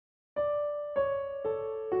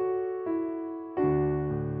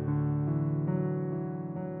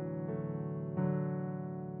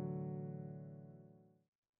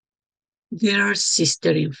Dear sister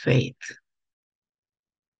in faith,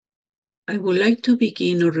 I would like to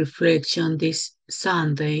begin a reflection this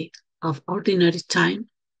Sunday of ordinary time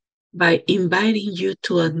by inviting you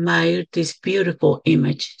to admire these beautiful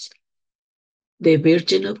images, the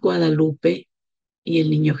Virgin of Guadalupe y el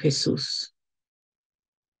Niño Jesús,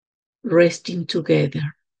 resting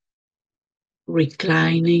together,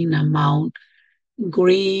 reclining among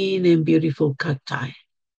green and beautiful cacti.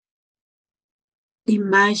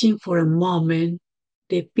 Imagine for a moment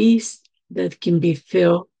the peace that can be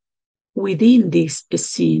felt within this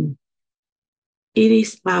scene. It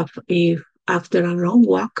is as if after a long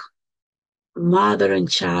walk, mother and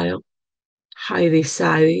child had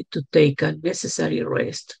decided to take a necessary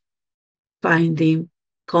rest, finding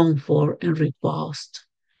comfort and repose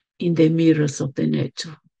in the mirrors of the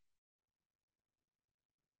nature.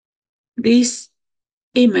 This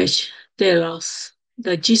image tells us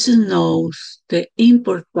that Jesus knows the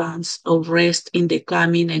importance of rest in the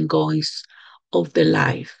coming and goings of the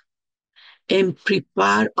life and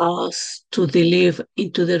prepare us to delve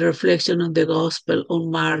into the reflection of the Gospel on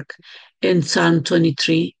Mark and Psalm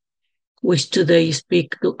 23, which today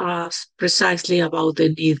speak to us precisely about the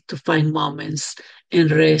need to find moments and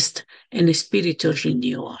rest and spiritual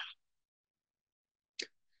renewal.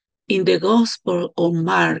 In the Gospel of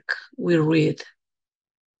Mark, we read,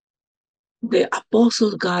 the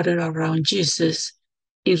apostles gathered around Jesus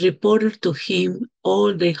and reported to him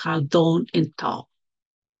all they had done and taught.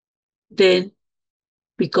 Then,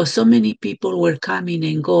 because so many people were coming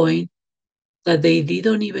and going that they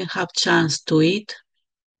didn't even have chance to eat,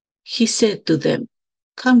 he said to them,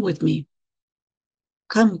 come with me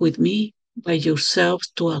by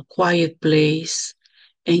yourselves to a quiet place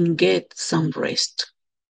and get some rest.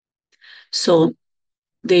 So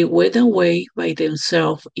they went away by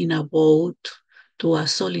themselves in a boat to a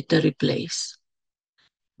solitary place.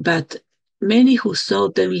 But many who saw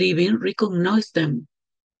them leaving recognized them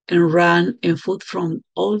and ran on foot from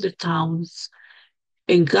all the towns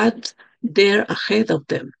and got there ahead of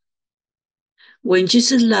them. When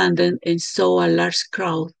Jesus landed and saw a large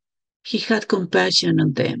crowd, he had compassion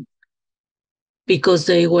on them because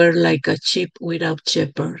they were like a sheep without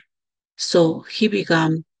shepherd. So he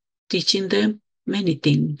began teaching them many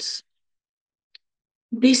things.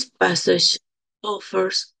 This passage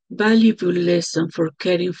offers valuable lessons for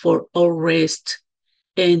caring for our rest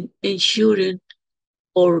and ensuring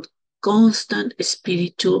our constant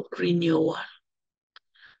spiritual renewal.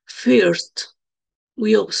 First,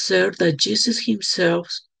 we observe that Jesus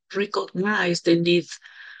himself recognized the need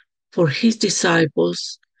for his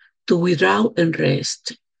disciples to withdraw and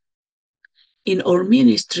rest. In our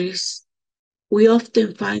ministries, we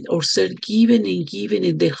often find ourselves giving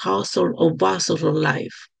in the hustle or bustle of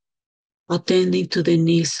life, attending to the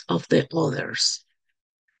needs of the others,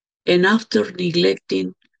 and after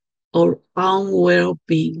neglecting our own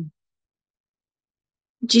well-being.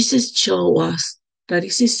 Jesus showed us that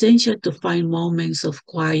it's essential to find moments of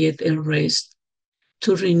quiet and rest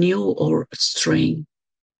to renew our strength.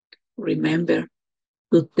 Remember,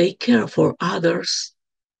 to take care for others,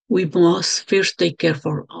 we must first take care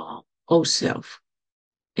for ourselves.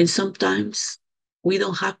 And sometimes we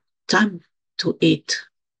don't have time to eat.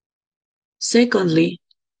 Secondly,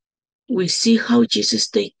 we see how Jesus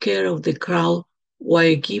takes care of the crowd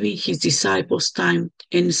while giving his disciples time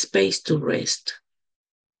and space to rest.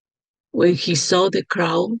 When he saw the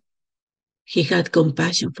crowd, he had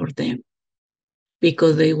compassion for them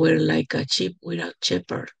because they were like a sheep without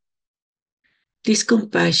shepherd. This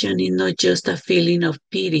compassion is not just a feeling of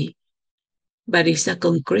pity, but it's a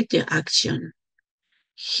concrete action.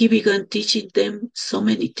 He began teaching them so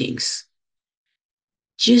many things.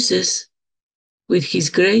 Jesus, with his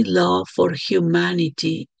great love for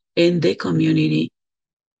humanity and the community,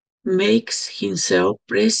 makes himself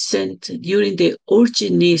present during the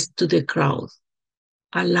urgent needs to the crowd,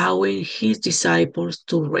 allowing his disciples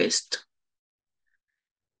to rest.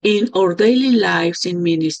 In our daily lives in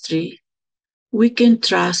ministry, we can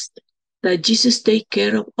trust that Jesus takes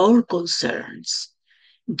care of our concerns,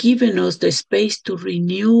 giving us the space to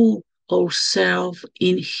renew ourselves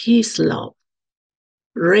in his love.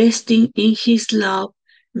 Resting in his love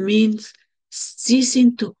means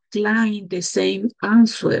ceasing to climb the same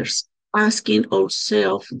answers, asking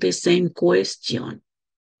ourselves the same question,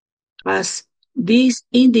 as this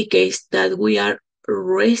indicates that we are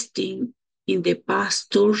resting in the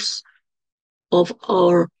pastures of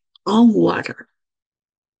our own water,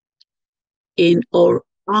 in our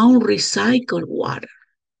own recycled water.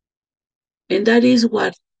 And that is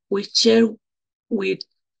what we share with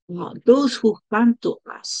those who come to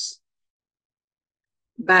us.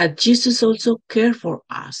 But Jesus also cares for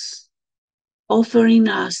us. offering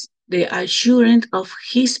us the assurance of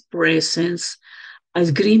His presence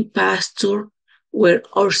as green pasture where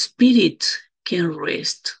our spirit can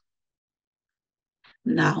rest.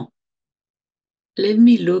 Now, let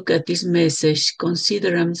me look at this message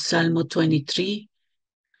considering Psalm 23,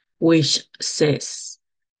 which says,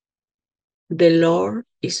 "The Lord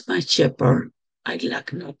is my shepherd, I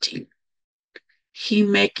lack nothing. He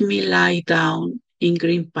makes me lie down in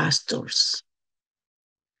green pastures.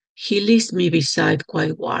 He leads me beside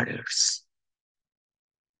quiet waters.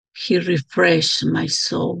 He refreshes my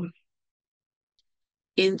soul."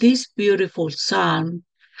 In this beautiful psalm,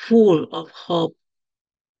 full of hope,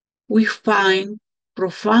 we find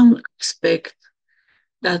profound aspect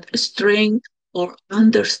that strength or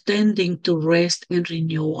understanding to rest and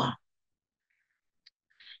renewal.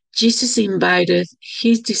 Jesus invited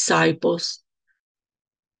his disciples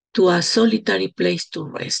to a solitary place to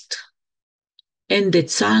rest. And the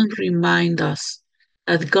psalm reminds us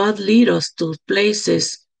that God leads us to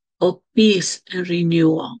places of peace and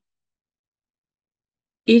renewal.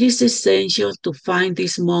 It is essential to find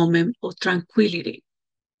this moment of tranquility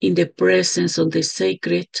in the presence of the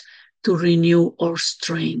sacred to renew our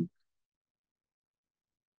strength.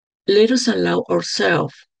 Let us allow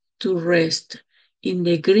ourselves to rest in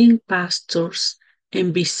the green pastures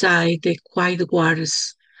and beside the quiet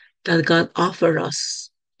waters that God offers us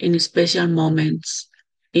in special moments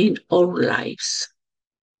in our lives.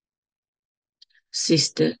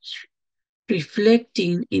 Sisters,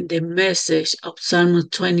 reflecting in the message of Psalm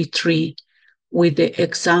 23 with the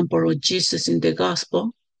example of Jesus in the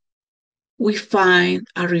Gospel, we find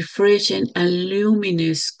a refreshing and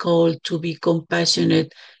luminous call to be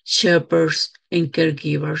compassionate shepherds and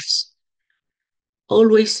caregivers,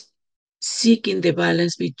 always seeking the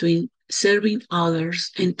balance between serving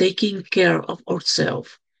others and taking care of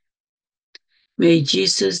ourselves. May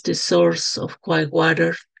Jesus, the source of quiet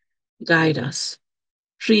water, guide us,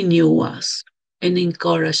 renew us, and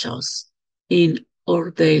encourage us in our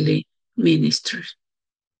daily ministry.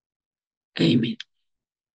 Amen.